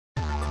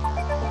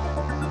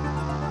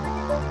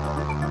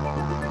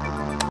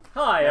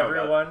Hi, Now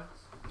everyone.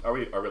 Are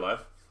we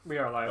live? We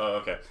are live. Oh,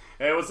 okay.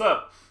 Hey, what's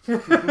up?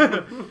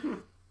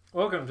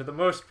 Welcome to the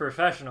most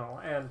professional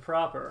and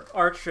proper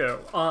art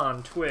show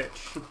on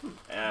Twitch.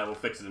 We'll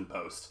fix it in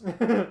post.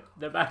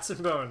 The Bats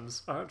and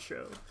Bones art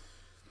show.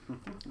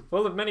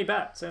 Full of many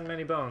bats and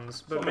many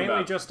bones, but So many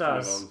mainly bats, just so many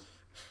us. bones.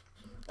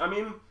 I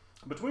mean,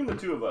 between the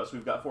two of us,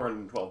 we've got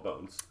 412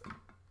 bones.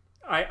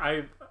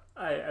 I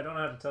don't know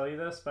how to tell you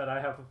this, but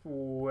I have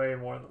way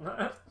more than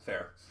that.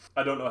 Fair.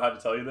 I don't know how to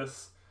tell you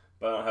this,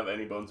 but I don't have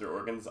any bones or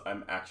organs.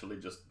 I'm actually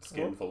just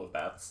skin full of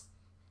bats.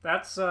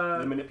 That's,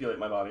 They manipulate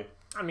my body.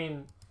 I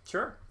mean,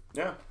 sure.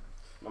 Yeah.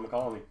 I'm a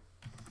colony.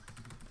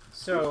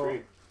 So,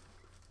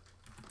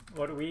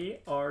 what we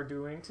are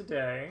doing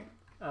today,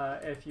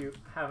 if you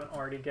haven't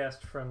already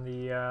guessed from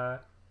the,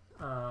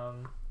 Oh,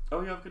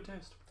 you have good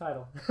taste.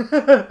 title.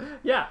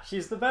 Yeah,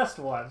 she's the best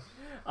one.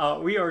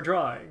 We are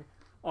drawing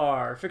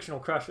our fictional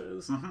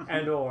crushes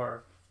and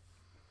or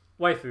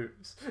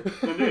waifus.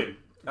 Indeed.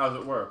 As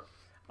it were.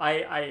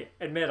 I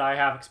admit I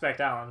half expect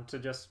Alan to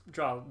just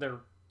draw their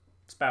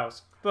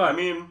spouse. But I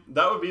mean,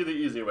 that would be the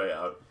easy way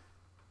out.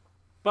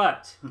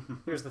 But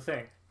here's the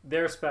thing.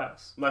 Their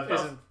spouse My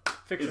spouse isn't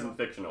fictional. Isn't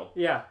fictional.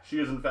 Yeah. She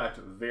is, in fact,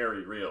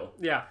 very real.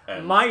 Yeah.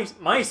 And My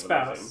that's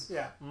spouse. amazing.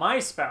 Yeah. My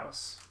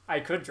spouse I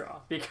could draw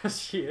because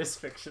she is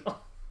fictional.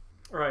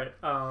 Right.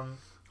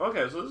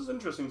 Okay, so this is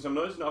interesting. So I'm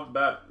noticing off the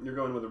bat, you're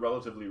going with a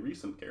relatively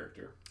recent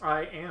character.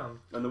 I am.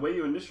 And the way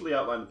you initially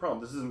outlined the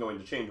prompt, this isn't going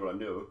to change what I'm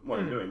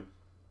doing.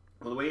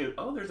 Well, the way you...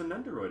 Oh, there's a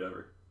Nendoroid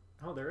ever.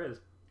 Oh, there is.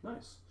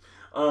 Nice.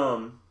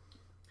 The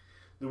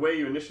way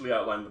you initially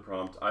outlined the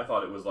prompt, I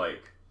thought it was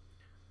like...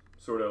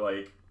 Sort of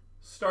like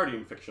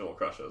starting fictional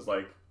crushes.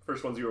 Like,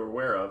 first ones you were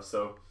aware of.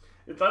 So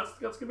that's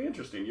going to be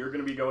interesting. You're going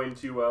to be going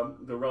to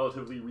the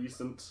relatively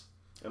recent...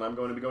 And I'm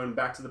going to be going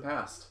back to the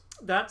past.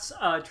 That's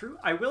true.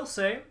 I will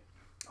say...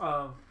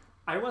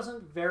 I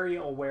wasn't very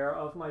aware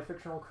of my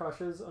fictional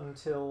crushes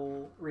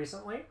until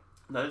recently.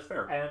 That is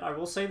fair. And I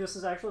will say this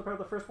is actually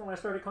probably the first one I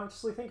started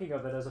consciously thinking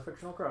of it as a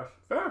fictional crush.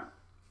 Fair.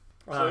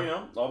 So, you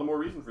know, all the more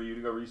reason for you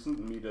to go recent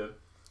and me to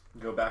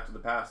go back to the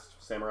past.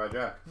 Samurai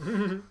Jack.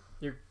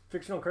 Your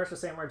fictional crush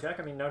is Samurai Jack?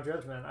 I mean, no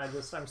judgment.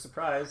 I'm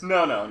surprised.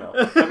 No.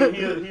 I mean,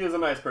 he is a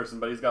nice person,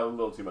 but he's got a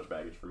little too much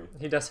baggage for me.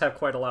 He does have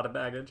quite a lot of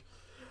baggage.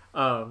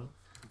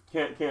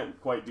 Can't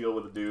quite deal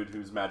with a dude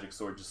whose magic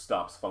sword just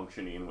stops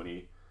functioning when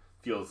he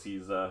feels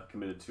he's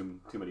committed too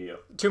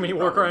many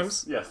war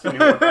crimes. Yes, too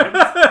many war crimes.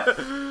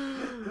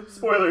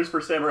 Spoilers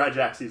for Samurai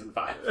Jack Season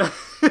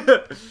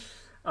 5.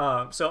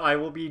 So I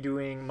will be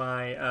doing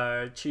my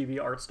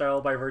chibi art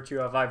style by virtue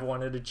of I've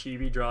wanted a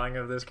chibi drawing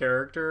of this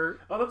character.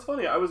 Oh, that's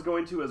funny. I was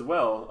going to as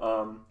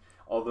well,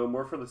 although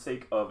more for the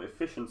sake of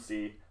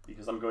efficiency,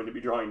 because I'm going to be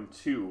drawing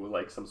two,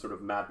 like some sort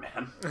of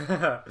madman.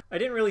 I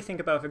didn't really think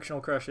about fictional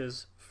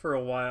crushes for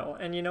a while,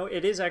 and you know,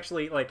 it is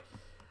actually like...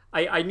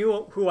 I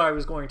knew who I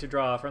was going to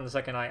draw from the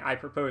second I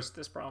proposed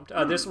this prompt.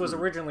 This was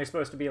originally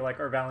supposed to be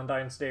like our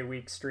Valentine's Day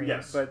week stream,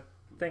 Yes. but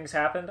things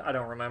happened. I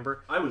don't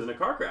remember. I was in a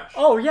car crash.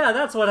 Oh yeah,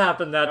 that's what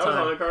happened that time.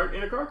 I was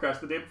in a car crash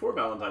the day before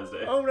Valentine's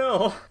Day. Oh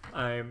no.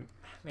 I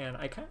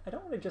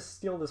don't want to just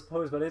steal this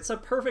pose, but it's a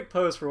perfect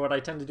pose for what I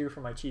tend to do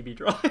for my chibi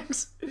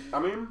drawings. I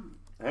mean,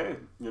 hey,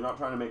 you're not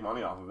trying to make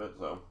money off of it,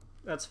 so.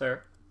 That's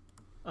fair.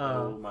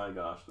 Oh my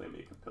gosh, they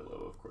make a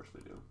pillow. Of course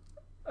they do.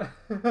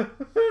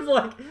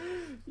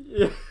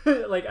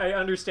 like I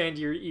understand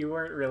you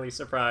weren't really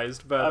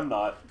surprised, but I'm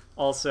not.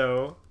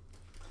 Also,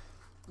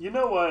 you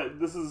know what?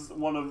 This is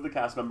one of the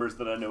cast members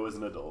that I know is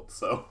an adult,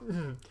 so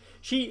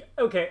she's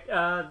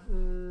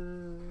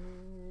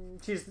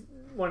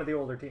one of the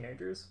older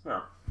teenagers.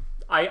 yeah.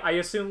 I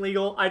assume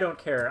legal. I don't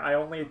care. I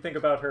only think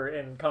about her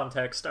in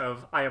context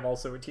of I am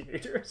also a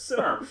teenager.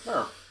 So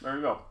Fair. There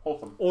you go.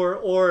 Wholesome.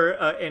 Or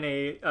in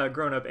a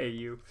grown-up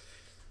AU.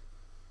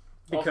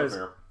 Because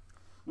Also fair.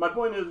 My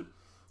point is,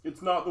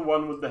 it's not the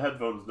one with the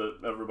headphones that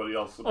everybody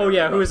else. Oh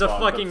yeah, who is a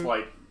on fucking that's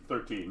like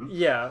 13.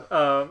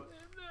 Yeah,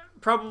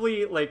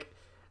 probably like.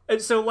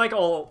 So like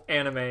all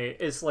anime,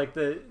 is like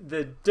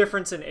the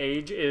difference in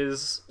age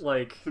is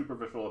like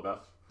Superficial at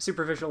best.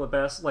 Superficial at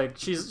best. Like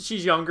she's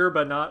younger,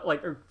 but not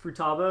like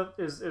Futaba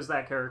is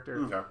that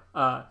character.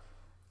 Okay.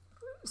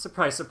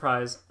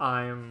 Surprise!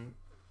 I'm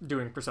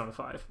doing Persona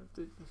 5.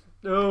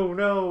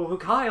 No,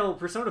 Kyle,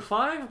 Persona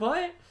 5?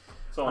 What?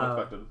 So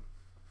unexpected.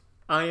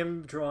 I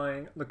am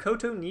drawing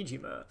Makoto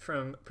Nijima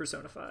from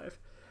Persona 5.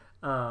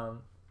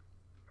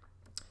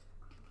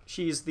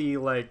 She's the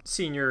like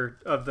senior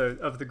of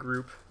the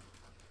group.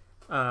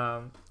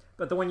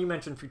 But the one you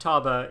mentioned,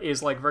 Futaba,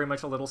 is like very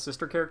much a little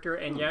sister character,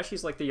 and yeah,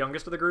 she's like the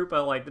youngest of the group,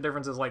 but like the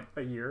difference is like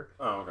a year.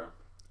 Oh, okay.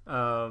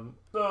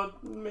 So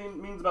it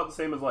means about the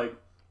same as like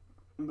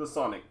the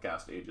Sonic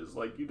cast ages.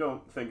 Like you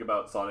don't think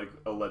about Sonic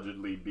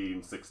allegedly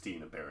being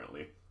 16,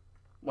 apparently.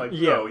 Like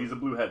no, he's a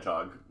blue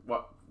hedgehog.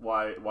 What?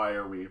 Why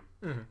are we?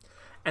 Mm-hmm.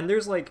 And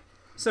there's like,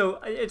 so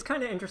it's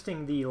kind of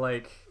interesting the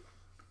like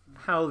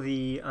how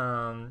the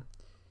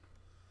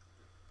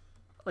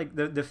like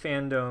the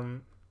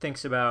fandom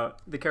thinks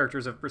about the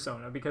characters of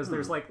Persona, because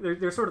there's like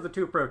there's sort of the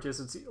two approaches.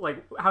 It's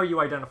like how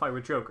you identify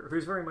with Joker,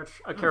 who's very much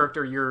a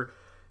character you're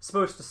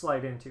supposed to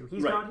slide into.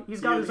 He's got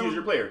his own, he's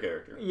your player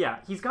character. Yeah,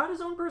 he's got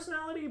his own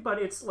personality, but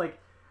it's like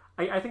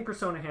I think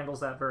Persona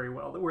handles that very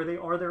well, where they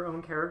are their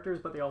own characters,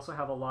 but they also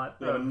have a lot.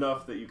 They have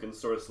enough that you can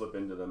sort of slip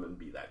into them and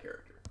be that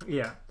character.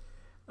 Yeah,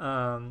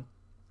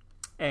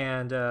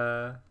 and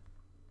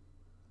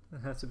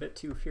that's a bit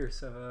too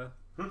fierce of a.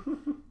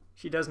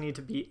 She does need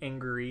to be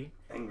angry.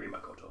 Angry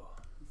Makoto.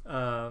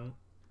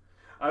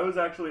 I was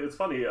actually, it's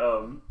funny,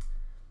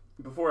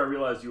 before I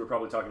realized you were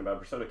probably talking about a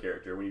Persona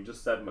character, when you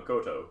just said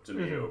Makoto to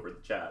me over the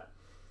chat,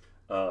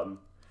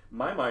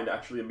 my mind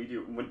actually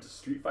immediately went to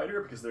Street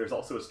Fighter, because there's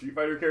also a Street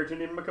Fighter character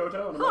named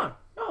Makoto, and I'm like,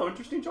 oh,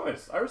 interesting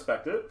choice. I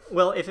respect it.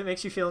 Well, if it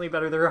makes you feel any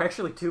better, there are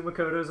actually 2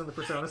 Makotos in the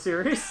Persona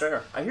series.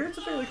 Fair. I hear it's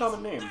a fairly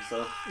common name,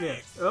 so... Yeah.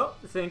 Oh,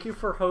 thank you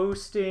for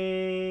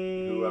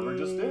hosting... Whoever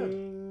just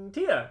did.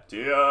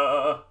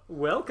 Tia!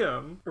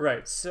 Welcome.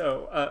 Right,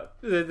 so,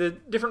 the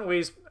different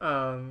ways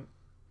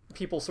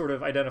people sort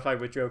of identify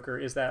with Joker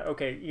is that,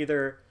 okay,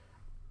 either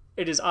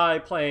it is I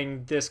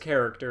playing this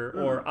character,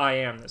 or I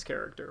am this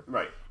character.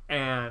 Right.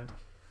 And,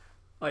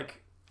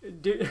 like...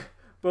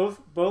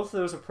 Both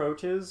those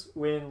approaches,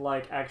 when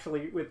like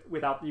actually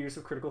without the use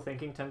of critical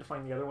thinking, tend to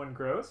find the other one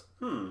gross.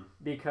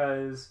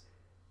 Because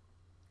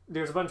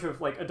there's a bunch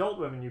of like adult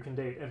women you can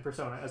date in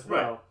Persona as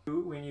well.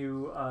 Right. When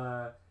you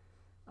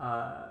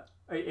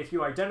if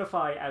you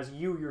identify as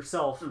you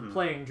yourself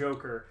playing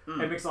Joker,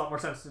 it makes a lot more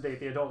sense to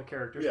date the adult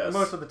characters. Yes.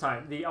 Most of the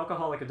time, the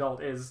alcoholic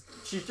adult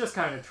she's just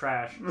kind of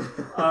trash.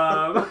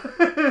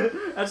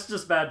 That's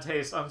just bad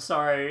taste. I'm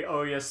sorry,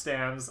 Ouya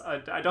stans.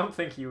 I don't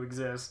think you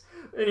exist.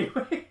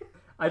 Anyway.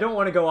 I don't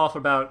want to go off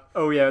about,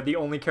 the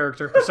only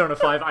character in Persona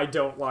 5 I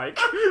don't like.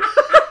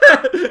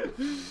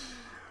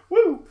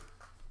 Woo!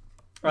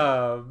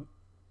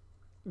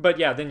 But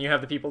yeah, then you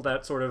have the people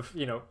that sort of,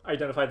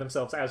 identify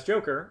themselves as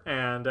Joker,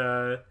 and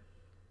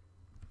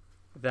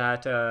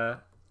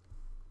that,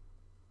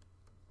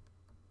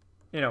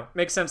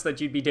 makes sense that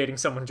you'd be dating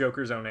someone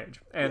Joker's own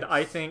age. And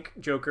I think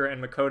Joker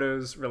and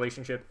Makoto's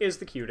relationship is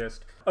the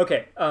cutest.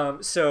 Okay,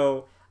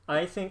 so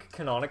I think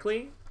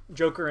canonically,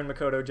 Joker and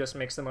Makoto just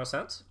makes the most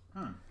sense.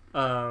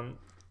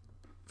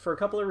 For a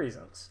couple of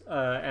reasons.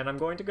 And I'm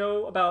going to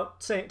go about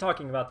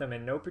talking about them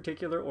in no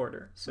particular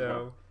order.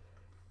 So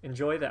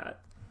enjoy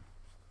that.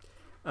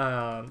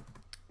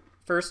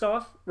 First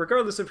off,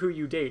 regardless of who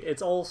you date,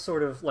 it's all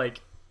sort of like,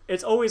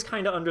 it's always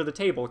kind of under the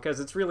table, because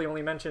it's really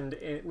only mentioned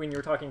when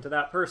you're talking to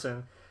that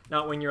person,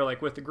 not when you're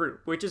like with the group,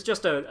 which is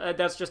just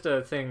that's just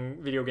a thing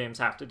video games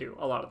have to do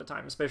a lot of the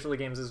time, especially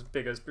games as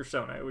big as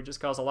Persona. It would just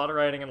cause a lot of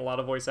writing and a lot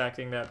of voice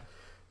acting that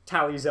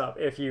tallies up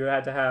if you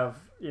had to have,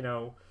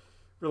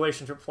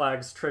 relationship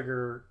flags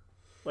trigger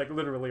like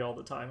literally all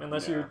the time,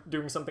 unless you're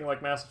doing something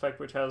like Mass Effect,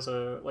 which has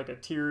a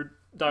tiered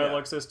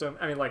dialogue system.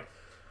 I mean, like,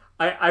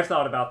 I've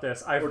thought about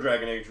this. Or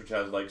Dragon Age, which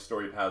has like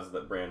story paths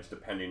that branch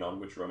depending on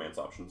which romance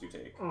options you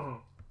take.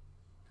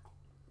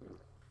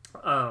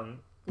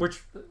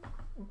 Which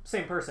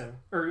same person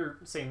or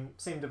same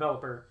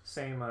developer,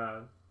 same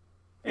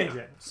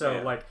engine.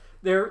 So like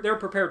they're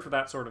prepared for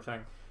that sort of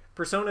thing.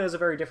 Persona is a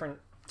very different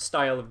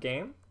style of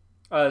game.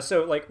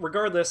 So like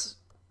regardless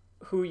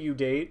who you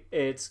date,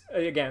 it's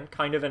again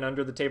kind of an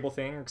under the table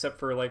thing, except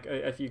for like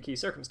a few key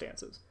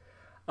circumstances.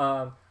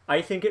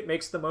 I think it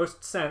makes the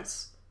most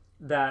sense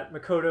that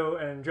Makoto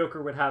and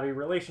Joker would have a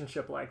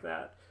relationship like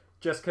that,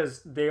 just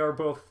because they are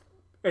both,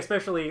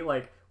 especially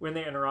like when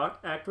they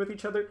interact with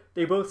each other,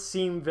 they both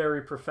seem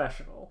very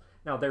professional.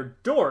 Now they're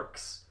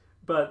dorks,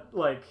 but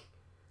like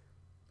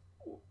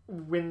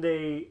when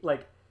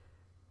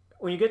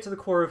you get to the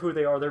core of who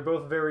they are, they're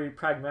both very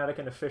pragmatic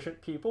and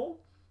efficient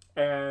people,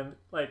 and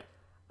like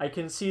I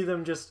can see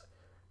them just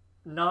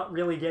not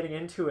really getting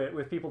into it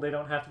with people they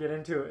don't have to get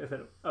into it with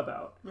it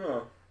about.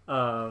 Yeah.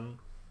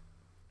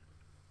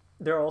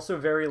 They're also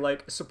very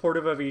like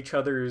supportive of each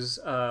other's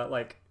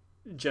like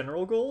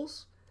general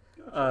goals.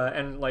 Gotcha.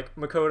 And like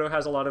Makoto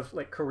has a lot of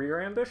like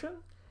career ambition,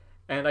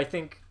 and I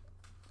think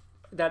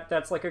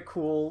that's like a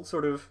cool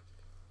sort of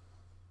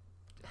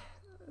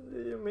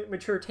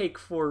mature take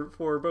for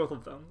both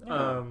of them.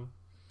 Yeah.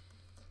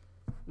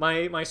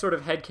 My sort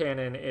of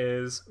headcanon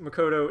is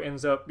Makoto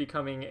ends up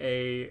becoming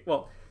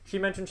she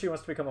mentioned she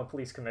wants to become a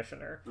police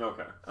commissioner.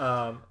 Okay.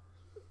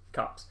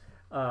 Cops.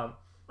 You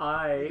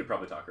could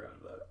probably talk her out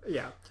of that.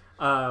 Yeah.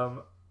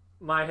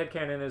 My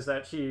headcanon is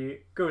that she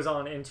goes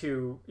on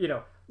into,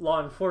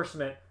 law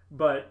enforcement,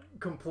 but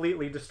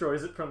completely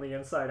destroys it from the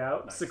inside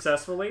out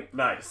successfully.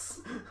 Nice.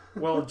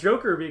 Well,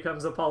 Joker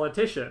becomes a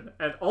politician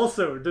and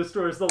also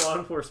destroys the law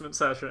enforcement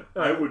session.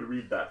 I would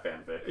read that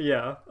fanfic.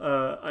 Yeah.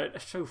 I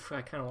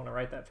kind of want to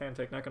write that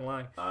fanfic, not gonna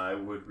lie. I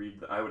would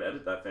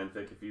edit that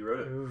fanfic if you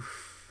wrote it.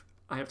 Oof.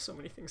 I have so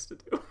many things to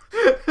do.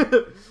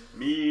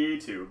 Me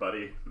too,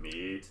 buddy.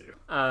 Me too.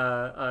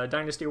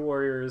 Dynasty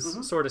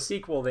Warriors sort of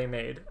sequel they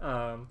made,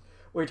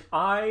 which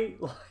I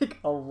like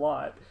a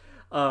lot.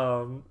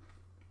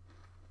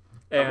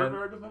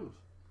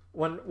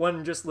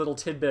 one just little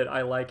tidbit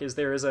I like is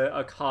there is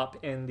a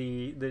cop in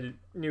the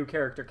new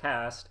character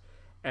cast,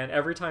 and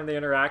every time they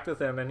interact with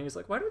him, and he's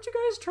like, "Why don't you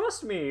guys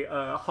trust me?"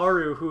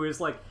 Haru, who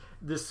is like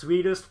the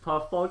sweetest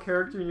puffball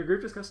character in your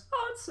group, just goes,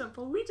 "Oh, it's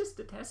simple. We just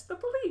detest the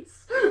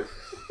police."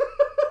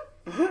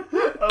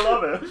 I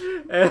love it.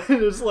 And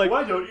it's like,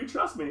 why don't you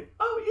trust me?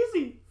 Oh,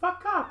 easy.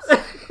 Fuck cops.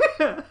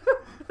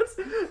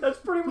 that's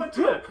pretty much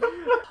it.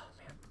 Oh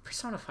man,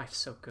 Persona 5 is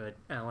so good,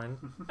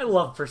 Alan. I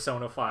love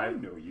Persona 5. I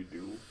know you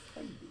do.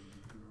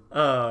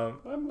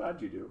 I'm glad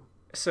you do.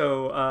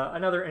 So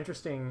another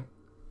interesting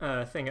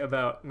thing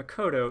about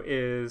Makoto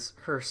is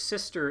her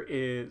sister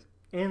is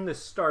in the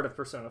start of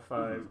Persona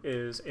 5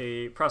 is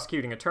a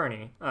prosecuting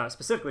attorney.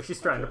 Specifically,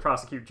 she's trying to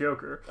prosecute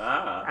Joker.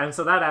 And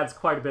so that adds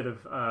quite a bit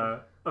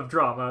of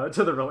drama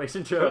to the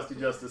relationship. Trusty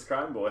Justice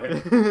Crime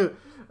Boy.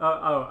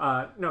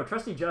 No,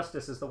 Trusty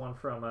Justice is the one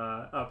from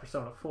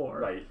Persona 4.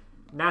 Right.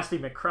 Nasty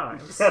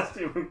McCrimes.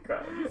 Nasty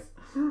McCrimes.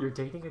 You're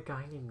dating a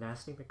guy named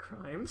Nasty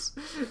McCrimes?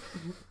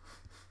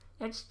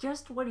 It's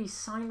just what he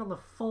signed on the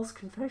false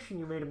confession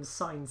you made him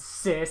sign,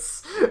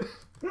 sis.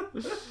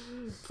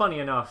 Funny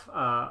enough,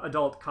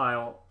 adult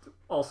Kyle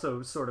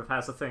also sort of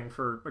has a thing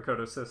for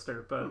Makoto's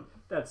sister, but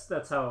that's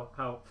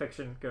how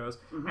fiction goes.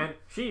 And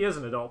she is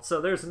an adult, so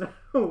there's no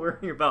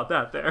worrying about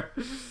that there.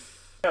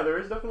 Yeah, there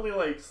is definitely,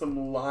 like,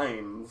 some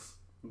lines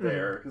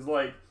there, because,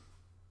 like,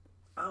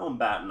 I don't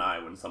bat an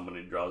eye when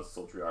somebody draws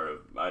sultry art of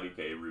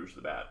IDK Rouge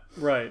the Bat.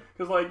 Right.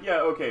 Because, like, yeah,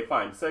 okay,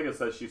 fine, Sega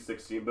says she's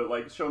 16, but,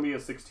 like, show me a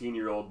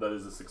 16-year-old that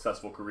is a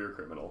successful career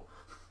criminal.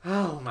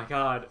 Oh my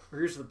god,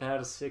 Rouge the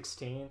Bat is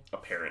 16?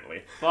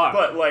 Apparently. Fuck.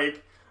 But,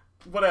 like,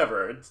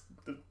 whatever, it's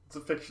a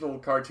fictional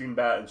cartoon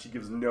bat, and she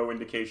gives no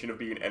indication of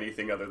being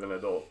anything other than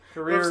adult.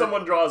 If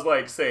someone draws,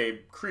 like, say,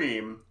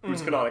 Cream,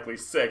 who's canonically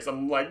 6,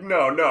 I'm like,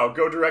 no,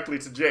 go directly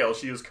to jail.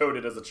 She is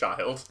coded as a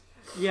child.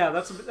 Yeah,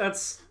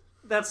 that's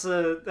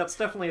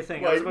definitely a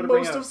thing. Like,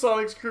 most of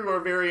Sonic's crew are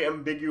very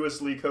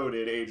ambiguously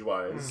coded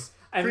age-wise.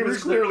 And Cream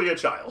is clearly a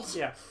child.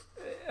 Yeah.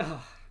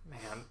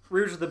 Man.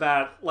 Rouge the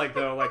Bat, like,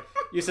 though, like,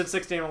 you said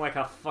 16, I'm like,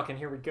 oh, fucking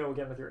here we go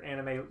again with your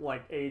anime,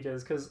 like,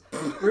 ages, because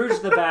Rouge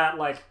the Bat,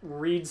 like,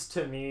 reads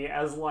to me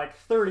as, like,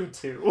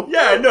 32.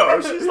 Yeah, no,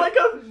 she's like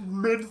a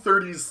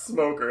mid-30s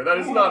smoker. That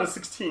is not a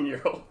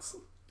 16-year-old.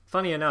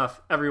 Funny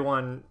enough,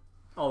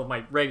 all of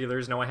my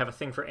regulars know I have a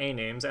thing for A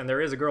names, and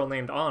there is a girl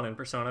named An in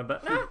Persona,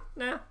 but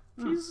nah.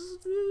 She's...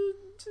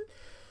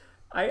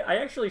 I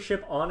actually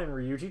ship An and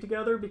Ryuji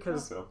together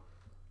because...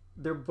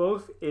 They're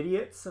both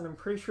idiots, and I'm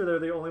pretty sure they're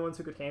the only ones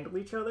who could handle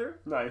each other.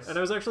 Nice. And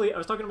I was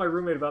talking to my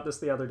roommate about this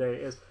the other day,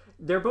 is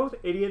they're both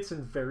idiots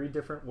in very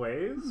different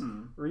ways.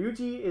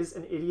 Ryuji is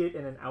an idiot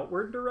in an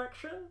outward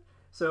direction,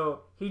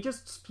 so he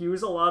just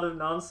spews a lot of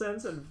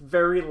nonsense and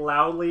very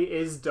loudly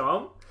is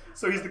dumb.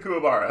 So he's the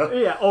Kuwabara.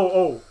 Yeah,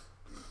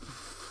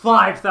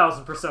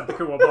 5,000% the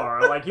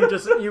Kuwabara. Like, you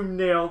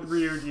nailed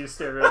Ryuji's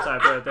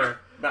stereotype right there.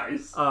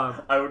 Nice.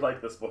 I would like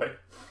this boy.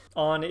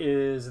 An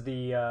is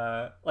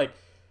the,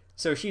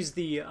 so she's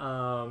the,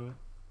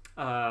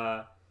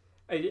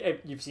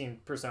 you've seen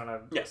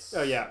Persona. Yes.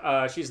 Oh,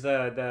 yeah. She's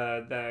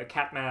the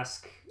cat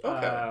mask,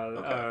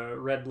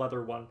 red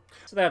leather one.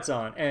 So that's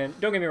An. And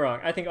don't get me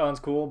wrong, I think An's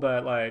cool,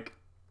 but, like,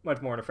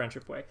 much more in a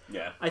friendship way.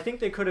 Yeah. I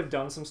think they could have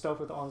done some stuff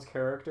with An's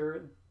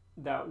character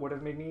that would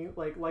have made me,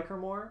 like her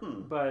more.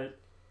 But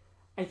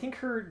I think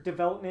her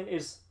development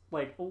is,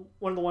 like,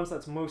 one of the ones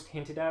that's most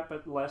hinted at,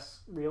 but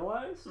less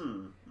realized.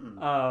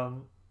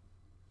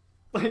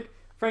 Like,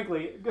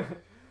 frankly...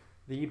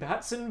 The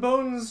Bats and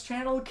Bones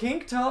channel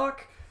Kink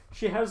Talk.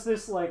 She has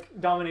this, like,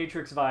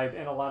 dominatrix vibe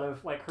in a lot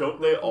of, like, her...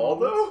 Don't they all,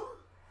 though?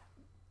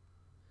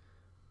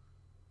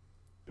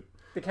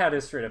 The cat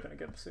is straight up in a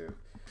good suit.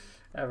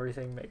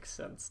 Everything makes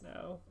sense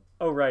now.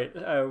 Oh, right.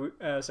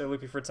 So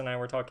Loopy Fritz and I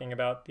were talking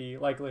about the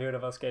likelihood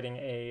of us getting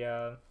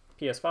a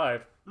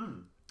PS5.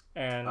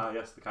 And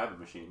yes, the Kaiba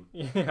machine.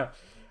 Yeah.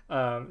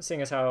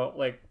 Seeing as how,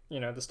 like, you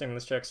know, the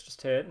stimulus checks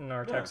just hit and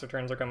our tax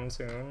returns are coming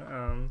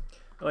soon.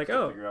 Like,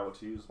 figure out what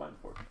to use mine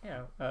for.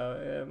 Yeah,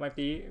 it might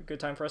be a good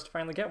time for us to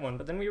finally get one.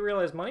 But then we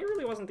realized money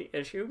really wasn't the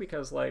issue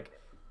because, like,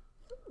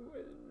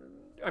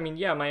 I mean,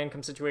 yeah, my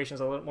income situation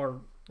is a little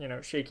more, you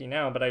know, shaky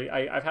now. But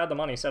I've had the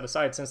money set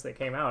aside since they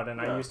came out, and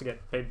I used to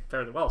get paid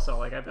fairly well. So,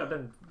 like, I've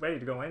been ready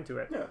to go into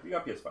it. Yeah, you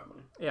got PS5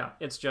 money. Yeah,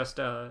 it's just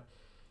you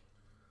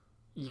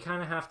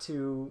kind of have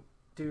to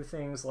do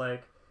things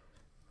like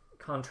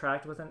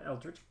contract with an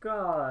eldritch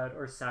god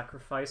or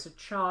sacrifice a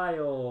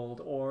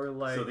child or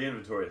like... So the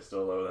inventory is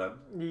still low then?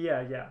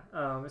 Yeah.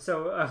 I'm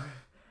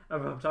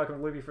talking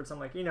with Libby for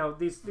something like, you know,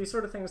 these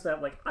sort of things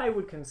that, like, I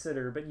would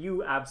consider, but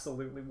you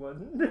absolutely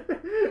wouldn't.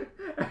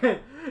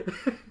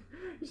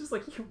 He's just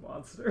like, you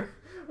monster.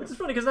 Which is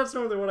funny because that's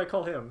normally what I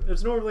call him.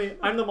 It's normally,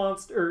 I'm the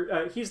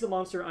monster, he's the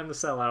monster, I'm the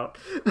sellout.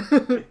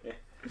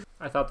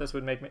 I thought this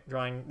would make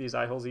drawing these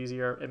eye holes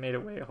easier. It made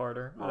it way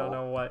harder. I don't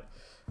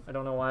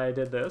know why I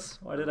did this.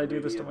 Why did I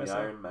do this to myself?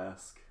 The iron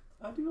mask.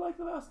 I do like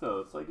the mask though.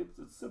 It's like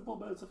it's simple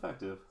but it's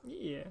effective.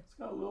 Yeah. It's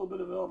got a little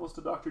bit of almost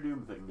a Doctor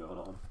Doom thing going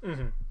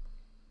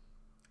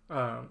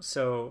on.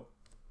 So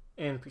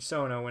in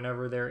Persona,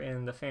 whenever they're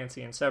in the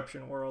fancy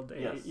Inception world,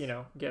 they, Yes. you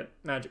know, get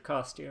magic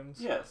costumes.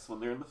 Yes, when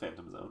they're in the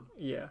Phantom Zone.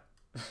 Yeah.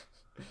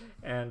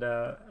 And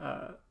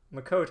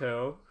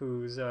Makoto,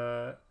 whose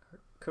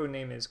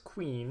codename is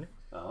Queen,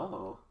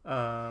 Oh.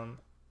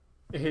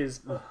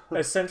 is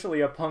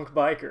essentially a punk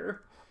biker.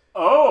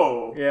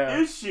 Oh! Yeah.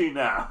 Is she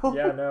now?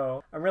 Yeah,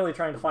 no. I'm really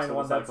trying to find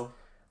one that's... Motorcycle.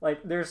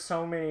 Like, there's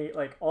so many...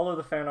 Like, all of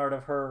the fan art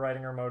of her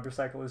riding her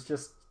motorcycle is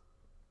just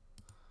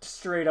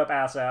straight up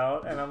ass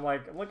out. And I'm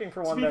like, I'm looking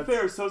for one To be that's...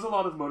 fair, so's a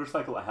lot of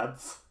motorcycle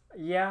ads.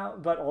 Yeah,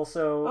 but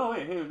also... Oh,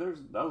 wait, hey,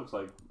 that looks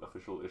like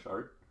official-ish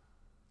art.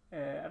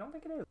 I don't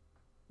think it is.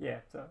 Yeah,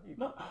 so...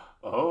 No.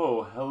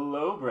 Oh,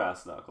 hello,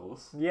 Brass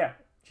Knuckles. Yeah.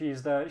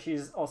 She's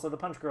also the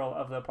punch girl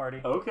of the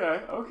party.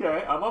 Okay,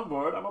 I'm on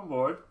board.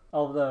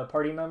 All of the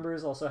party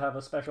members also have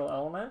a special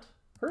element.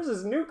 Hers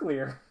is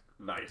nuclear.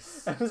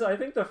 Nice. And so I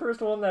think the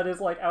first one that is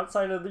like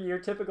outside of your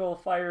typical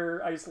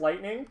fire, ice,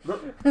 lightning.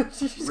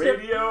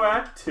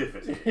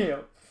 Radioactivity. Yeah.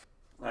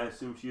 I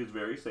assume she is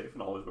very safe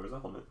and always wears a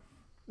helmet.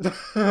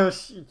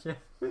 Yeah.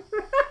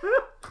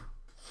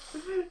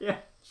 Yeah,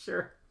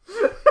 sure.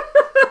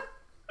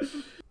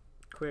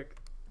 Quick,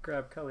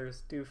 grab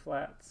colors, do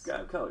flats.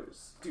 Grab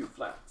colors, do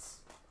flats.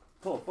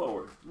 Pull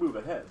forward, move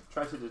ahead,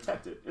 try to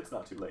detect it. It's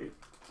not too late.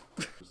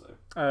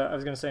 I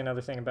was gonna say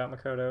another thing about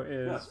Makoto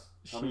is Yes.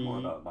 Tell me more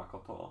about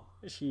Makoto.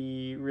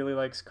 she really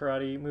likes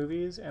karate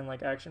movies and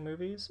like action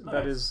movies. Nice.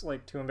 That is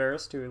like too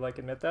embarrassed to like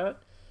admit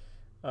that.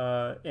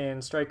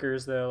 In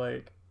Strikers, the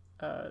like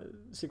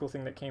sequel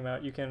thing that came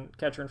out, you can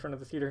catch her in front of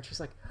the theater and she's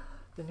like,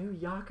 the new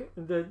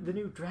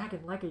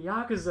Dragon Like a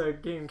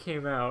Yakuza game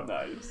came out.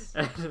 Nice.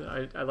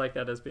 And I like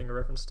that as being a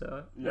reference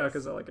to Yes,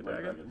 Yakuza Like a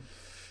Dragon.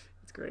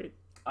 It's great.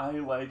 I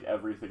like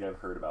everything I've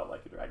heard about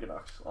Like a Dragon,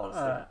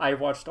 honestly. I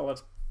watched a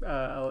let's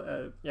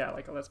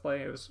like a let's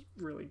play. It was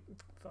really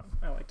fun.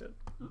 I liked it.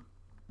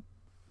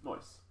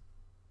 Nice.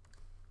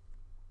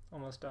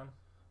 Almost done.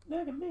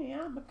 Look at me,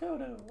 I'm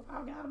Makoto.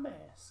 I got a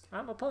mask.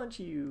 I'ma punch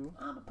you.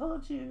 I'ma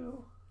punch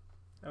you.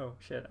 Oh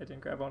shit! I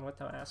didn't grab one with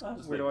the mask. I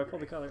was Where do I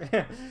thinking pull the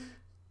color?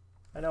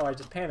 I know. I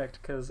just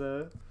panicked because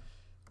I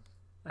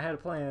had a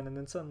plan, and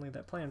then suddenly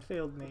that plan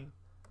failed me.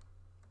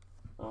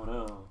 Oh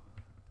no,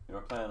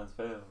 your plan has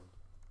failed.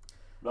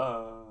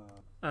 Blah.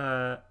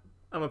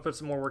 I'm gonna put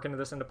some more work into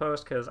this into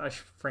post because I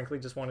frankly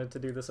just wanted to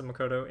do this in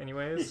Makoto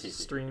anyways.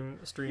 Stream.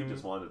 You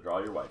just wanted to draw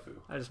your waifu.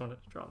 I just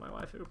wanted to draw my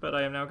waifu, but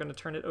I am now going to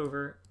turn it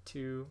over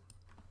to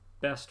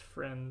best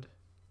friend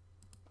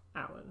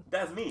Alan.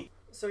 That's me.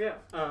 So yeah,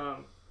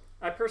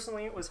 I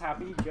personally was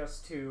happy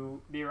just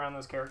to be around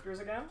those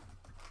characters again,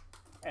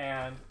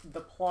 and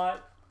the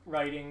plot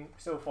writing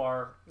so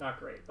far not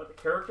great, but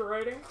the character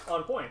writing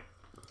on point.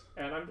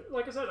 And I'm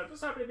like I said, I'm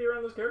just happy to be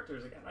around those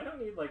characters again. I don't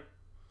need like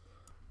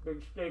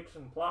big stakes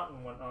and plot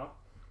and whatnot.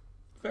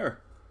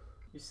 Fair.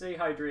 You say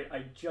hydrate.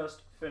 I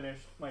just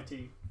finished my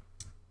tea.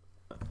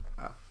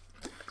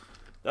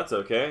 That's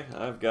okay.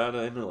 I've got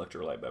an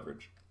electrolyte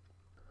beverage.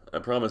 I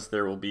promise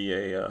there will be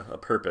a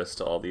purpose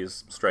to all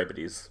these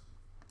stripities.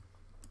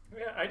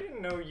 Yeah, I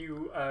didn't know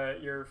you.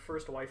 Your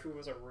first waifu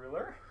was a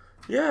ruler.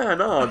 Yeah,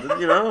 no,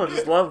 I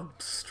just love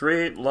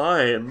straight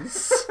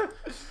lines.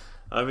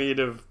 I mean,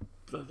 if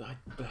I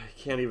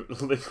can't even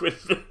liquid.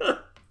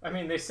 I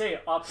mean, they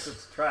say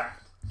opposites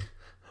attract.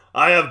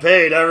 I have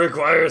paid. I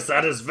require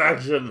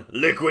satisfaction.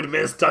 Liquid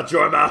mist, touch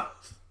your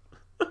mouth.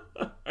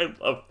 I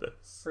love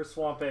this. For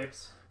swamp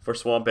apes. For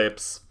swamp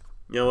apes.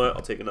 You know what?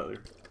 I'll take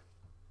another.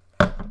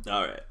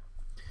 All right.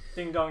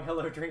 Ding dong,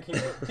 hello,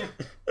 drinking.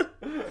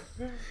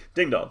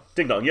 Ding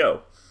dong,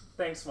 yo.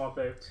 Thanks, swamp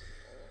apes.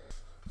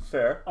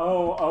 Fair.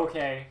 Oh,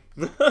 okay.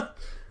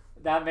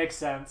 That makes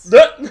sense. You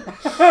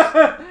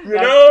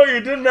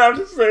didn't have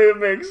to say it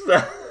makes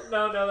sense.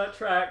 No, that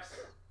tracks.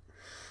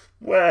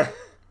 Well.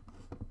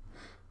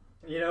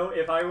 You know,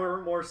 if I were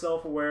more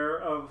self-aware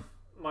of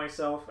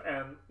myself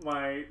and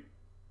my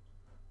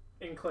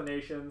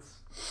inclinations,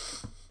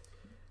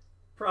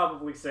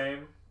 probably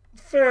same.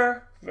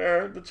 Fair.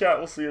 The chat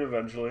will see it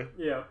eventually.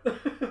 Yeah.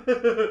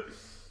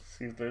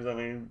 See if there's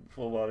any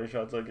full body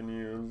shots I can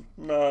use.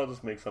 No, I'll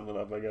just make something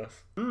up, I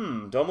guess.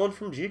 Dumb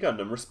from G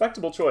Gundam.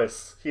 Respectable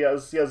choice. He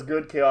has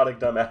good chaotic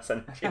dumbass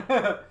energy.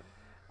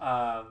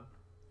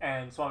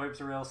 And Swamp Ape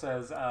Surreal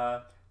says,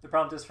 the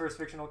prompt is first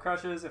fictional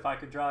crushes. If I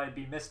could draw, it'd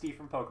be Misty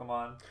from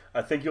Pokemon.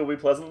 I think you'll be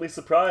pleasantly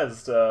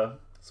surprised,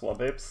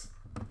 Swamp Apes.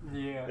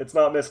 Yeah. It's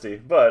not Misty,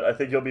 but I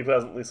think you'll be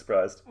pleasantly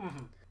surprised.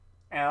 Mm-hmm.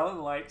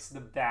 Alan likes the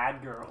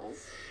bad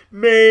girls.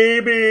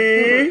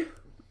 Maybe.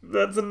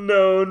 That's a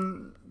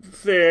known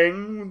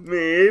thing with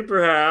me,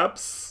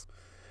 perhaps.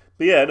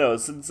 But yeah, no,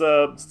 since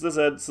I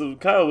said, so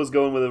Kyle was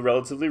going with a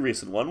relatively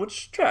recent one,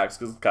 which tracks,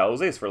 because Kyle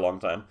was ace for a long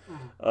time.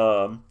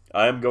 Mm-hmm.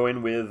 I am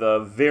going with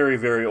very,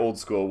 very old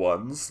school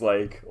ones,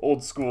 like,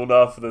 old school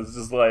enough that it's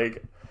just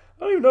like,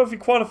 I don't even know if you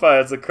quantify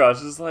it as a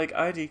crush. It's like,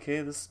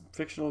 IDK, this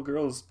fictional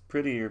girl is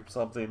pretty or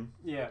something.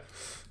 Yeah.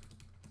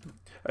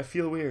 I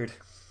feel weird.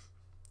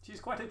 She's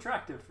quite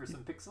attractive for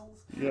some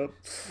pixels. Yep.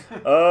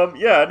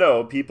 Yeah,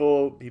 no,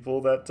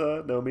 people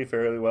that know me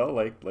fairly well,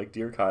 like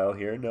dear Kyle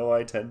here, know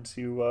I tend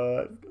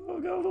to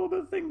got a little bit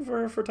of thing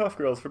for tough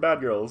girls, for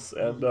bad girls,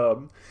 and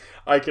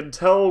I can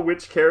tell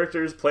which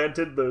characters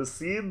planted those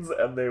seeds,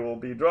 and they will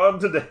be drawn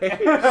today.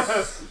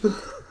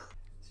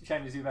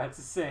 Shiny Zubats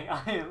is saying,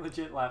 I am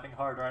legit laughing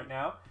hard right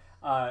now.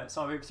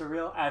 Some Vapes are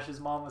real. Ash's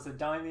mom was a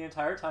dime the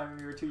entire time and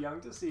we were too young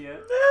to see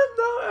it.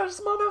 No,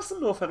 Ash's mom has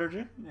some MILF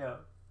energy. Yeah.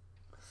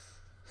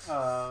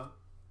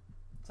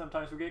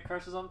 Sometimes we get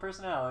crushes on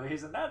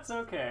personalities, and that's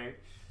okay.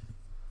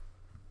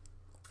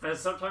 And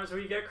sometimes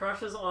we get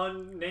crushes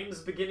on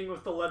names beginning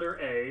with the letter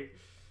A.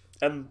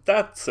 And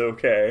that's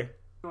okay.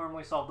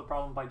 Normally solve the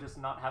problem by just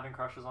not having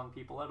crushes on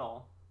people at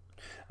all.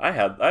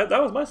 That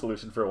was my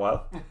solution for a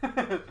while.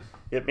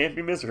 It made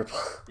me miserable.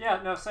 Yeah,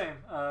 no, same.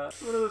 One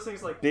of those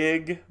things like...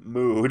 Big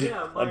mood,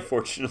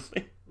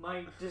 unfortunately.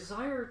 My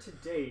desire to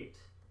date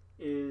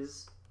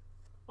is...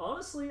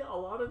 honestly, a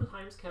lot of the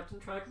times kept in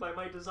track by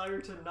my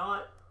desire to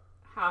not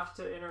have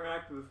to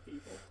interact with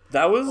people.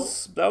 That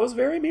was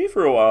very me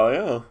for a while,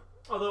 yeah.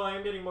 Although I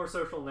am getting more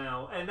social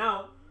now,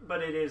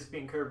 but it is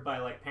being curbed by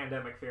like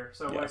pandemic fear.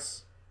 So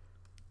yes.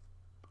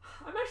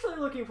 I'm actually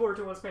looking forward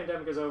to once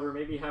pandemic is over,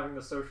 maybe having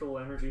the social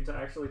energy to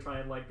actually try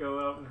and like go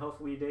out and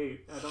healthily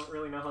date. I don't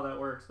really know how that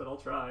works, but I'll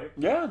try.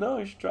 Yeah, no,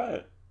 you should try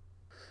it.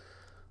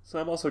 So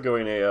I'm also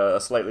going a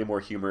slightly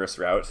more humorous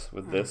route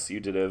with this. You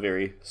did a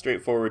very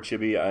straightforward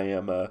chibi. I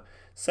am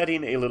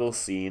setting a little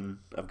scene.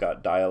 I've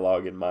got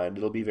dialogue in mind.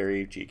 It'll be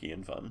very cheeky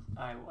and fun.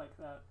 I like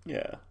that.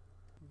 Yeah.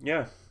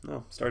 Yeah.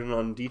 No, starting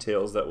on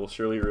details that will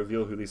surely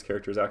reveal who these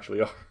characters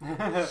actually are.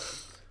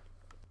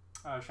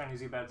 Shiny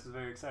Zubats is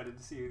very excited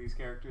to see who these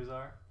characters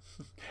are.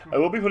 I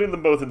will be putting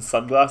them both in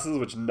sunglasses,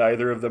 which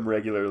neither of them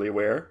regularly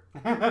wear.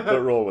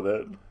 But roll with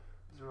it.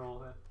 Just roll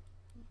with it.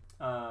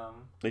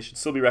 They should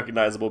still be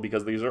recognizable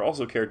because these are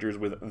also characters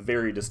with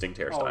very distinct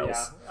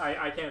hairstyles. Oh,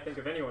 yeah. I can't think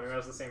of anyone who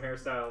has the same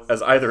hairstyles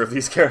as either of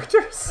these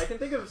characters. I can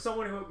think of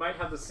someone who might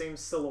have the same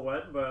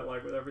silhouette, but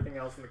like with everything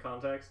else in the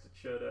context, it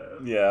should.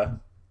 Yeah.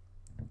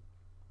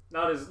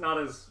 Not as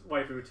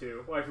Waifu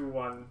 2. Waifu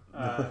 1.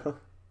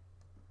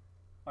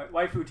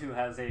 Waifu 2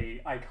 has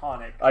a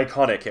iconic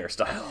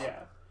hairstyle.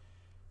 Yeah.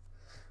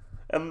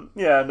 And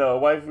yeah, no,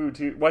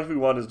 Waifu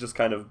 1 is just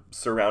kind of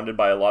surrounded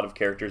by a lot of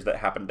characters that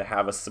happen to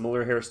have a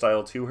similar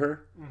hairstyle to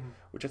her,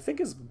 which I think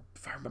is,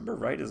 if I remember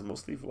right, is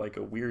mostly like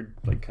a weird,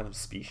 like kind of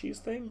species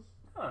thing.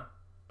 Huh.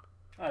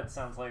 That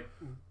sounds like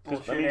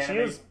bullshit. I mean, she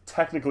is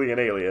technically an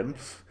alien.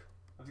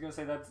 I was gonna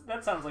say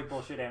that sounds like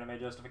bullshit anime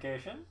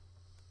justification.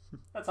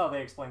 That's how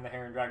they explain the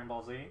hair in Dragon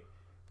Ball Z.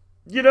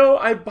 You know,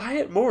 I buy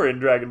it more in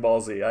Dragon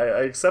Ball Z.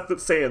 I accept that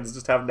Saiyans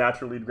just have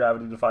naturally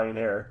gravity-defying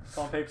hair.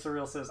 Pape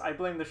Surreal says, I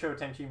blame the show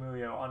Tenchi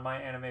Muyo on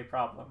my anime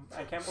problem.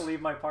 I can't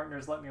believe my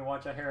partners let me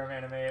watch a harem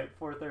anime at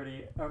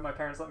 4:30, or my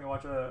parents let me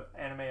watch an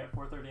anime at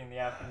 4:30 in the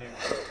afternoon.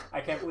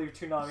 I can't believe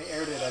Toonami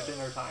aired it at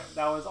dinner time.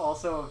 That was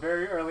also a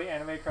very early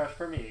anime crush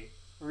for me.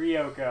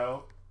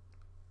 Ryoko.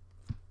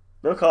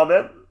 No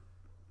comment.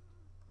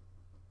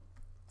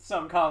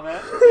 Some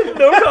comment.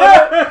 No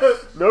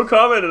comment. No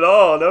comment at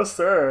all. No,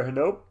 sir.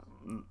 Nope.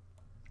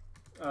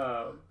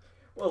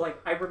 Well,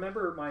 like, I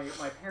remember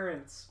my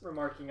parents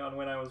remarking on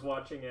when I was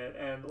watching it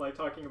and, like,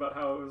 talking about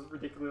how it was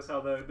ridiculous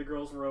how the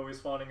girls were always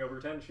fawning over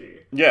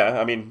Tenchi. Yeah,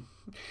 I mean...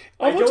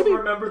 I don't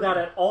remember that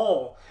at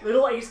all.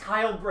 Little Ace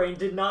Kyle brain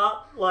did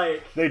not,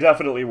 like... They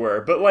definitely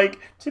were. But, like,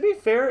 to be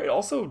fair, it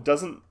also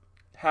doesn't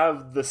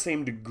have the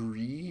same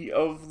degree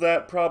of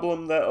that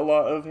problem that a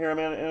lot of harem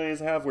animes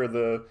have, where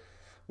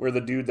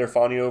the dude they're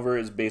fawning over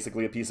is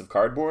basically a piece of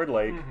cardboard.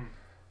 Like...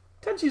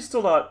 Tenchi's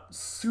still not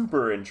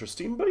super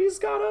interesting, but he's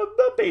got a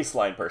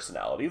baseline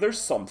personality. There's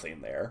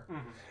something there.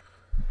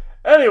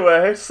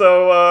 Anyway,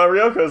 so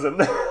Ryoko's in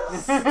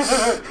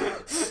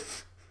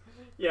this.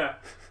 Yeah,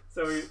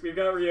 so we've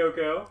got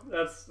Ryoko.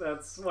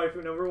 That's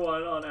waifu number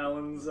 1 on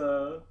Alan's...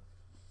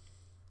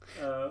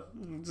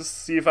 Just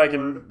see if I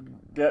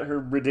can get her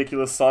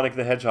ridiculous Sonic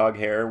the Hedgehog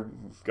hair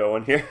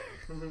going here.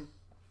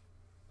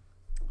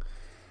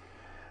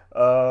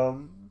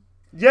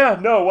 Yeah,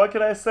 no, what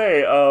can I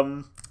say?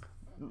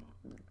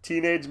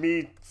 Teenage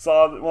me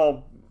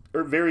saw,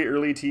 very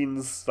early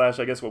teens / I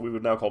guess what we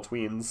would now call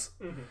tweens.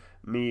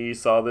 Me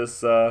saw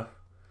this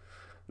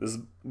this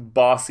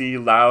bossy,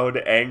 loud,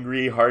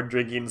 angry,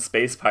 hard-drinking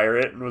space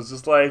pirate and was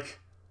just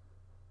like,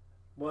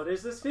 what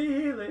is this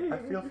feeling? I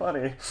feel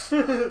funny.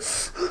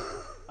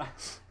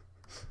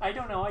 I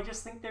don't know, I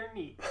just think they're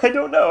neat. I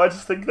don't know, I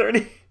just think they're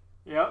neat.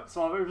 Yep,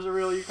 small vapors are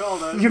real, you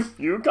called it.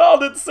 You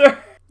called it, sir!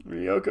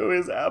 Ryoko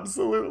is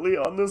absolutely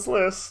on this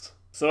list.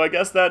 So I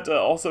guess that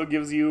also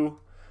gives you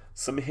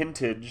some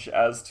hintage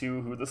as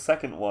to who the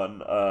second one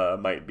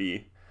might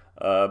be.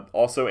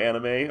 Also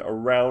anime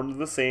around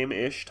the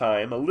same-ish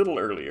time, a little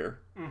earlier.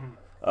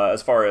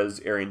 As far as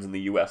airings in the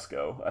US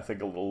go. I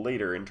think a little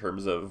later in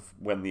terms of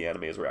when the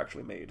animes were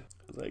actually made.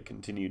 As I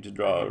continue to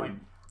draw...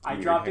 I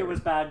dropped hair. It was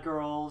Bad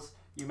Girls.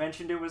 You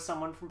mentioned it was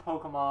someone from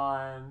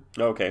Pokemon.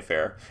 Okay,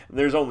 fair.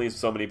 There's only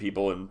so many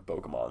people in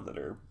Pokemon that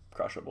are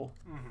crushable.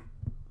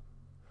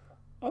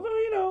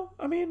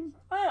 I mean,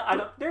 I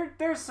don't.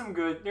 There's some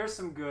good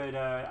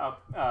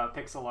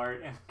pixel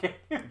art in the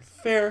game.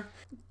 fair.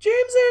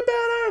 James ain't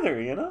bad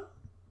either, you know.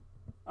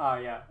 Oh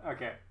yeah.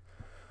 Okay.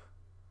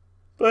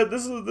 But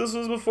this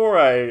was before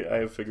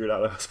I figured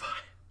out I was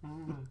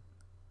fine.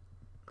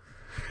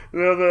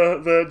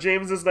 The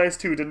James is nice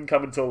too didn't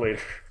come until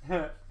later.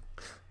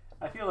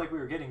 I feel like we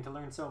were getting to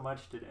learn so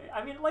much today.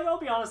 I mean, like, I'll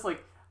be honest,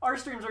 like, our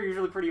streams are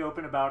usually pretty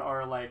open about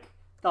our, like,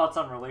 thoughts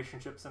on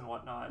relationships and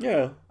whatnot.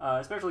 Yeah.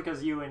 Especially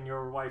because you and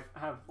your wife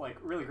have, like,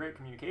 really great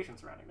communication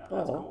surrounding that.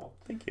 That's cool.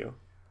 Thank you.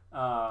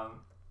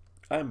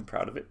 I'm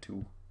proud of it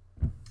too.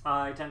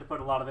 I tend to put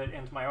a lot of it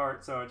into my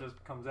art, so it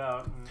just comes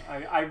out.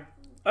 And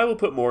I will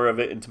put more of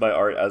it into my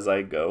art as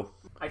I go.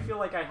 I feel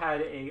like I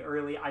had a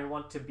early I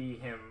want to be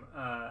him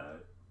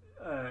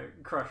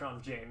crush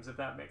on James, if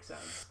that makes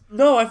sense.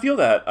 No, I feel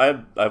that.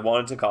 I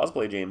wanted to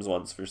cosplay James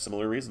once for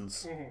similar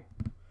reasons.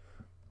 Mm-hmm.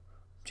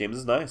 James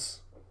is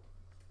nice.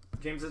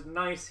 James is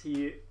nice.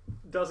 He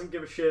doesn't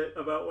give a shit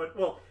about what...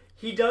 Well,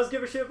 he does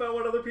give a shit about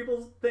what other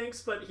people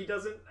thinks, but he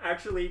doesn't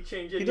actually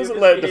change it. He doesn't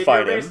let it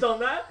define him. Based on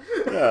that.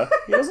 Yeah,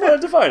 he doesn't let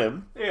it define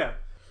him. Yeah.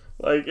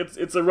 Like,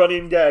 it's a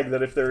running gag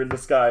that if they're in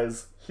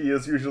disguise, he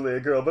is usually a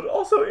girl, but it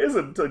also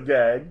isn't a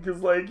gag,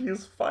 because, like,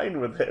 he's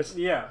fine with it.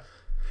 Yeah.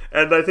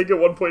 And I think at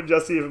one point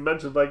Jesse even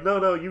mentioned, like,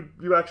 no,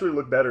 you actually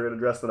look better in a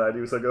dress than I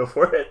do, so go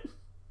for it.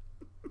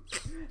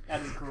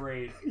 That is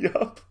great.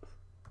 Yup.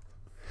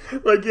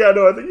 Like, yeah,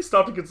 no, I think he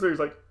stopped to consider. He's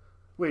like,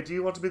 wait, do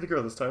you want to be the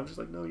girl this time? She's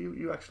like, no,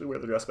 you actually wear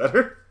the dress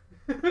better.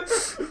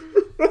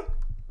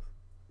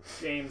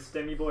 James,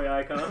 Demi Boy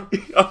icon.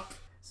 Yup.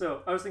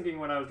 So, I was thinking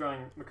when I was drawing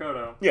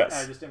Makoto, yes.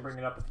 I just didn't bring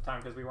it up at the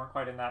time because we weren't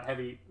quite in that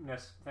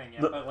heaviness thing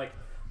yet, No. but, like,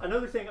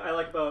 another thing I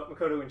like about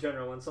Makoto in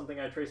general, and something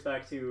I trace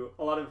back to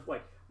a lot of,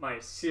 like, my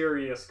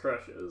serious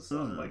crushes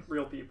on, like,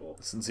 real people.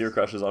 Sincere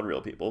crushes on real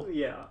people.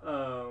 Yeah,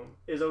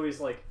 is always,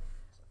 like,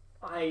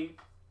 I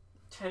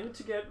tend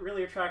to get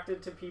really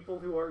attracted to people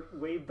who are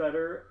way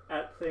better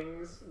at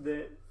things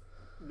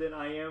than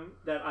I am,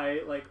 than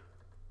I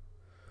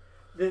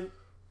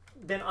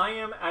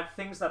am at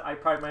things that I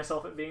pride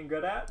myself at being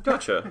good at.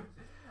 Gotcha.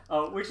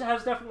 Which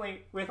has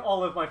definitely, with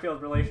all of my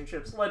failed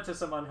relationships, led to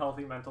some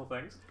unhealthy mental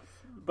things.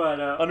 But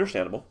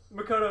Understandable.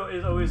 Makoto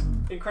is always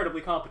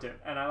incredibly competent,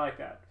 and I like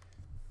that.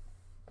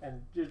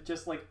 And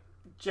just like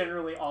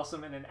generally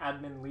awesome in an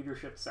admin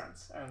leadership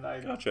sense, and I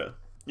Gotcha.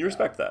 You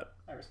respect that.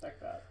 I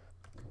respect that.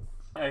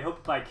 I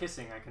hope by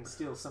kissing I can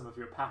steal some of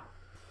your power.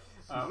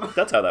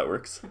 That's how that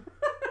works.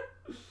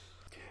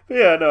 But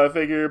yeah, no, I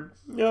figure,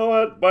 you know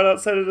what? Why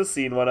not set it a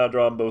scene? Why not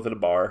draw them both at a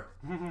bar?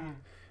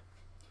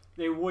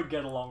 They would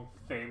get along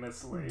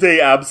famously.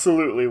 They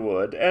absolutely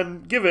would.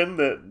 And given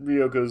that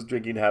Ryoko's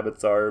drinking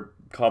habits are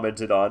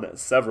commented on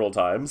several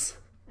times,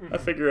 I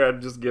figure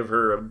I'd just give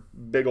her a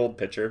big old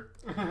pitcher.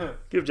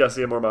 Give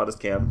Jesse a more modest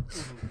can.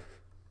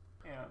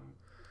 And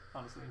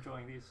honestly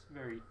enjoying these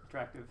very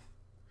attractive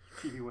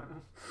TV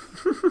women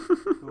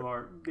who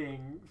are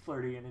being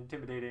flirty and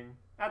intimidating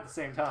at the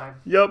same time.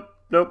 Yep.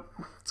 Nope.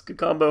 It's a good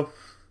combo.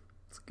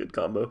 It's a good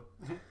combo.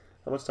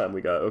 How much time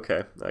we got?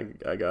 Okay.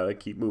 I gotta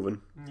keep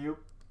moving. Yep.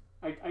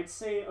 I'd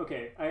say,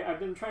 okay, I've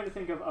been trying to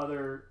think of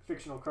other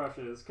fictional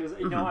crushes, because,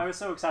 you know, I was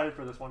so excited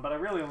for this one, but I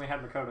really only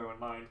had Makoto in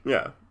mind.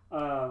 Yeah.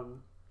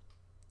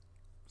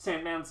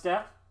 Sandman's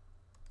death.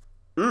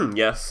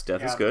 Yes.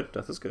 Death is good.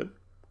 Death is good.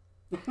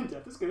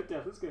 Death is good.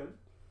 Death is good.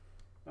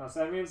 Now,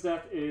 Sandman's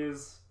death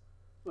is,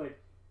 like,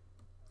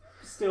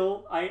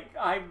 still,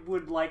 I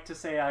would like to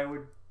say I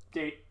would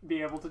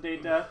be able to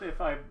date Death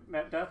if I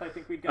met Death. I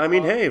think we'd get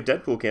along. Hey, if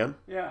Deadpool can.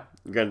 Yeah.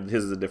 Granted,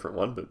 his is a different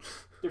one, but...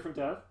 Different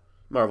Death.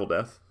 Marvel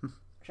Death.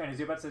 Shiny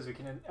Zubat says we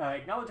can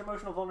acknowledge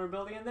emotional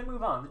vulnerability and then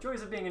move on. The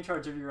joys of being in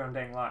charge of your own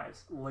dang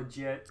lives.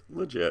 Legit.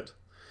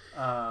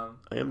 I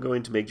am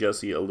going to make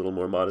Jesse a little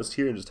more modest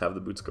here and just have the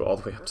boots go all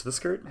the way up to the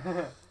skirt.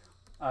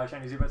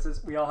 Shiny Zubat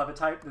says, we all have a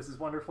type. This is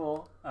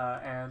wonderful.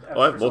 And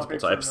I have multiple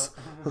types.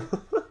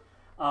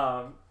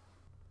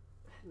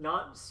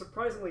 Not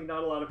surprisingly,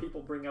 not a lot of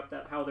people bring up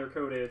that how they're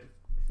coded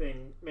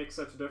thing makes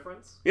such a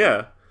difference.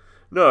 Yeah.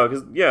 No,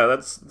 because,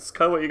 that's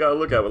kind of what you gotta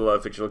look at with a lot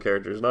of fictional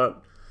characters.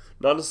 Not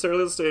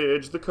necessarily the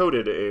stage, the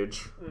coded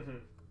age. Mm-hmm.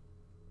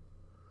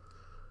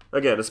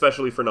 Again,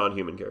 especially for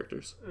non-human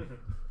characters. Mm-hmm.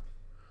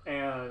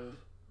 And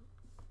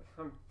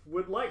I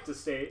would like to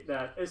state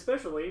that,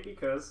 especially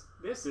because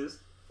this is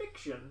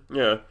fiction.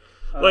 Yeah.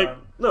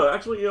 No,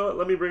 actually, you know what?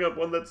 Let me bring up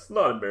one that's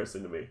not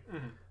embarrassing to me.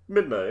 Mm-hmm.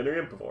 Midna in her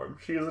imp form.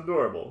 She is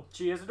adorable.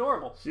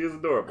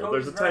 Code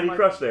There's a tiny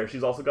crush there.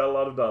 She's also got a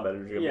lot of Dom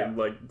energy. I mean,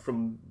 like,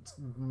 from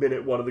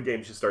minute one of the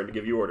game, she's starting to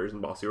give you orders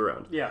and boss you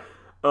around. Yeah.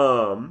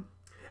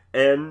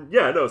 And,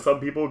 yeah, no,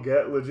 some people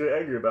get legit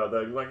angry about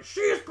that. Like,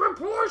 she's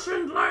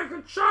proportioned like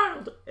a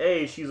child.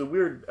 A, she's a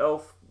weird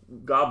elf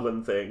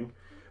goblin thing.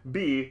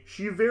 B,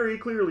 she very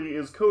clearly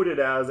is coded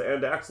as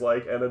and acts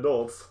like an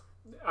adult.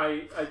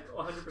 I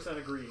 100%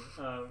 agree.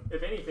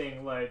 If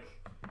anything, like...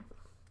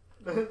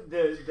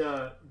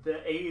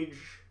 The age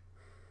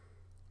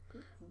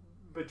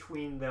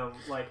between them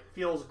like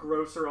feels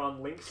grosser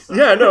on Link's side.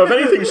 Yeah, no, if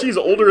anything, she's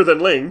older than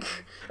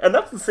Link. And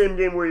that's the same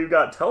game where you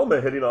got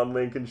Telma hitting on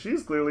Link, and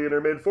she's clearly in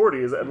her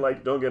mid-40s. And,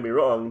 like, don't get me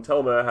wrong,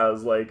 Telma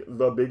has, like,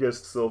 the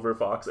biggest Silver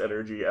Fox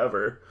energy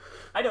ever.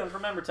 I don't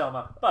remember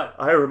Telma, but...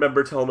 I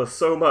remember Telma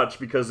so much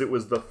because it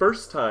was the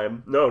first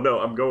time... No,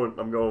 I'm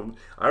going...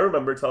 I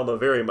remember Telma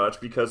very much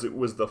because it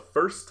was the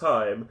first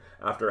time,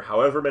 after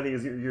however many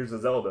years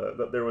of Zelda,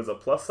 that there was a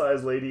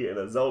plus-size lady in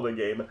a Zelda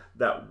game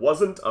that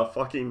wasn't a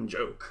fucking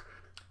joke.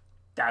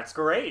 That's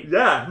great.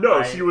 Yeah,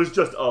 no, she was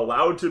just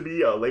allowed to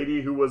be a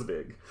lady who was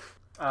big.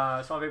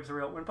 Small Babies Are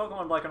Real. When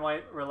Pokemon Black and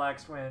White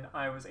released when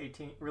I was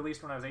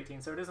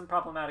 18, so it isn't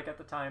problematic at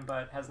the time,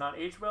 but has not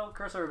aged well.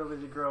 Cursor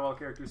ability to grow while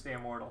characters stay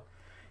immortal.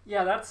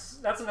 Yeah, that's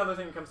another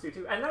thing that comes to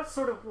too, and that's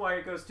sort of why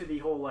it goes to the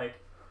whole like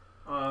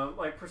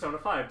Persona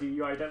 5. Do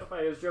you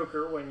identify as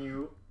Joker when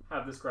you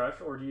have this crush,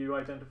 or do you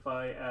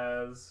identify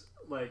as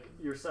like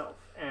yourself?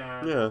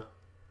 And Yeah.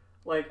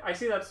 like I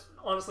see that's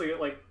honestly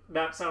like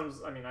that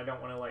sounds. I mean, I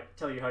don't want to like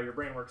tell you how your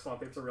brain works.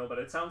 Swamp Babes Are Real, but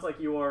it sounds like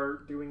you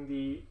are doing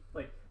the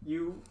like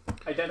you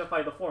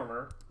identify the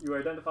former. You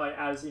identify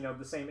as the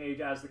same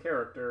age as the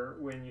character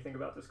when you think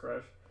about this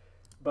crush,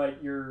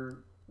 but you're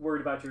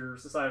worried about your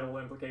societal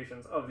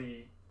implications of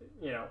the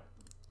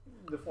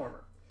the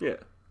former. Yeah.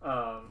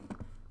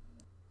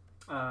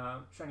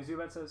 Shiny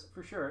Zubat says,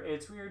 for sure,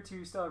 it's weird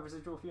to still have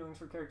residual feelings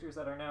for characters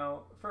that are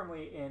now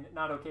firmly in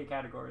not okay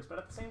categories, but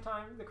at the same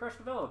time, the crush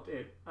developed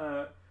it.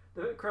 The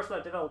crush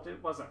that developed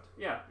it wasn't.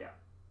 Yeah.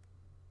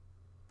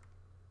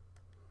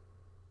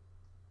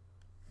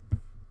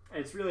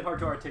 It's really hard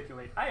to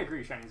articulate. I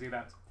agree, Shiny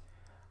Zubat.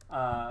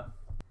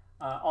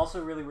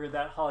 Also really weird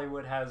that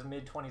Hollywood has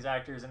mid-20s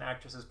actors and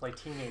actresses play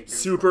teenagers.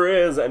 Super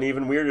is, and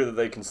even weirder that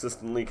they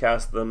consistently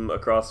cast them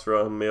across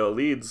from male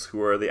leads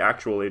who are the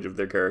actual age of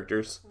their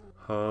characters.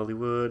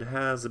 Hollywood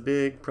has a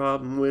big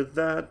problem with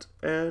that,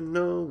 and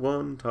no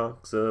one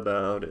talks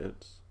about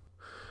it.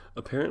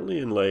 Apparently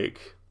in,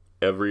 like,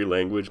 every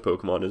language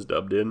Pokemon is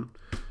dubbed in,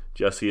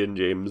 Jesse and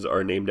James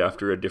are named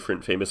after a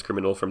different famous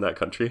criminal from that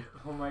country.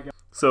 Oh my god.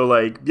 So,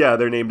 like, yeah,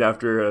 they're named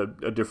after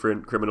a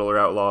different criminal or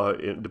outlaw,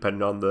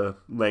 depending on the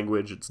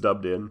language it's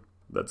dubbed in,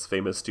 that's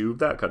famous to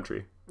that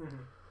country.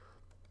 Mm-hmm.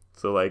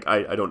 So, like,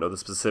 I don't know the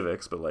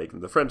specifics, but, like, in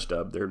the French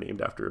dub, they're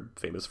named after a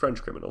famous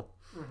French criminal,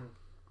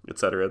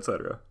 etc.,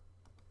 etc.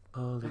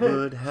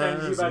 Hollywood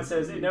has... Shiny Zubat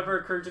says, it never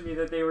occurred to me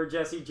that they were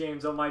Jesse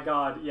James. Oh my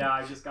god. Yeah,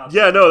 I just got that.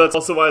 Yeah, no, that's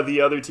also why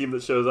the other team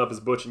that shows up is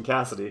Butch and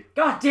Cassidy.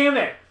 God damn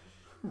it!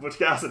 Butch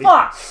Cassidy.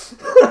 Fuck!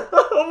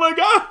 Oh my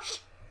gosh!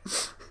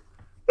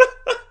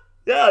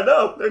 Yeah,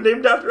 no, they're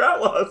named after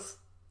outlaws.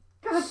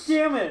 God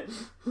damn it!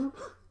 Are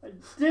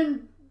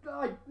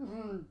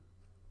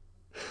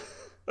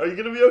you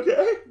gonna be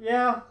okay?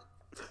 Yeah.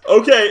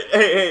 Okay,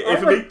 hey,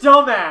 I'm a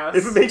dumbass.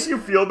 if it makes you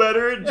feel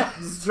better,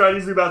 Shiny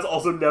Zubat's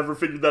also never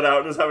figured that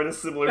out and is having a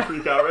similar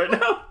freak out right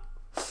now.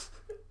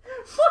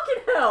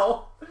 Fucking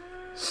hell!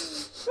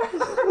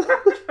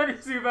 Shiny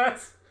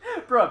Zubats.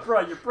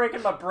 Bruh, you're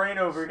breaking my brain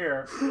over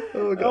here.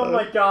 Oh, God. Oh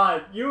my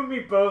god, you and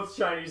me both,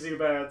 Shiny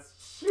Zubats.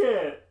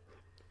 Shit.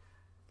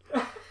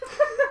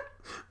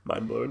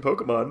 Mind-blowing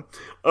Pokemon.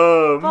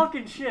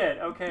 Fucking shit.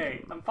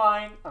 Okay, I'm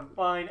fine.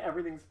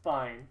 Everything's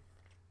fine.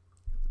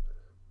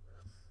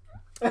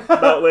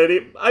 Mount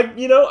Lady. I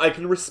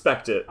can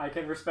respect it. I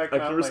can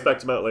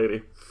respect Mount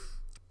Lady.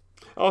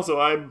 Also,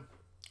 I'm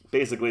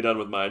basically done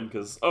with mine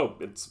because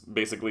it's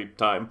basically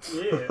time.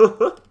 Yeah.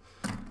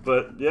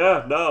 But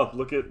yeah, no.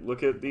 Look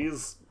at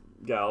these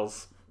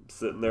gals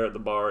sitting there at the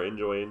bar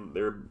enjoying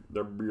their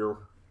beer.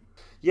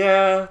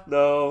 Yeah.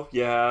 No.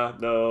 Yeah.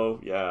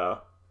 No. Yeah.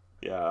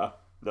 Yeah.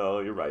 No.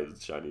 You're right.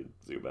 It's Shiny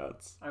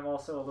Zubats. I'm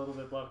also a little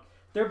bit loved.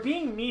 They're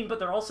being mean, but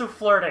they're also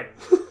flirting.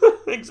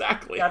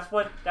 Exactly. That's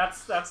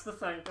the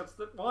thing.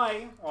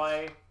 Why?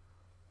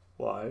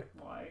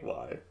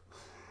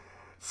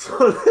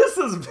 So this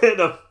has been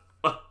a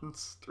fun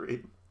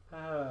stream.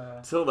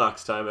 Till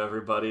next time,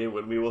 everybody,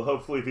 when we will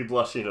hopefully be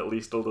blushing at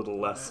least a little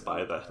less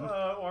by then.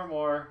 Or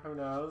more. Who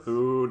knows?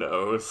 Who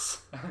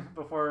knows?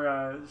 Before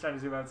Shiny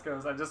Zubats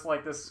goes, I just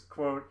like this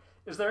quote.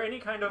 Is there any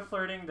kind of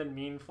flirting than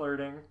mean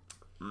flirting?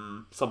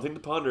 Something to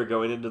ponder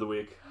going into the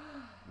week.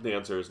 The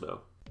answer is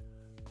no.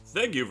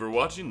 Thank you for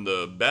watching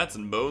the Bats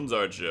and Bones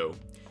Art Show.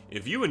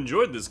 If you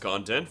enjoyed this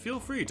content, feel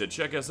free to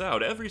check us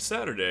out every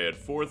Saturday at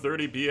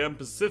 4:30 p.m.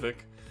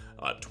 Pacific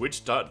at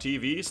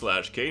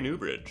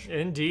twitch.tv/knewbridge.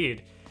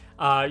 Indeed.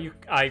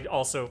 I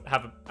also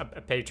have a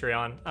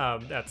Patreon.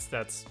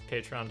 That's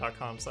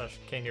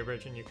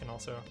patreon.com/knewbridge, and you can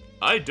also...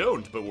 I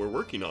don't, but we're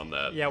working on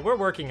that. Yeah, we're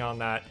working on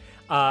that.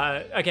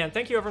 Again,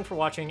 thank you everyone for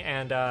watching,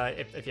 and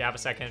if you have a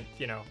second,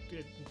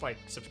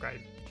 subscribe,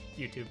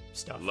 YouTube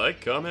stuff. Like,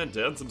 comment,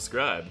 and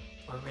subscribe.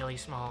 We're really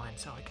small, and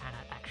so it kind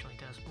of actually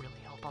does really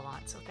help a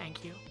lot, so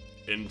thank you.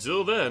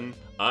 Until then,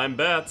 I'm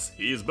Bats,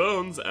 he's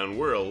Bones, and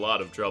we're a lot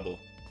of trouble.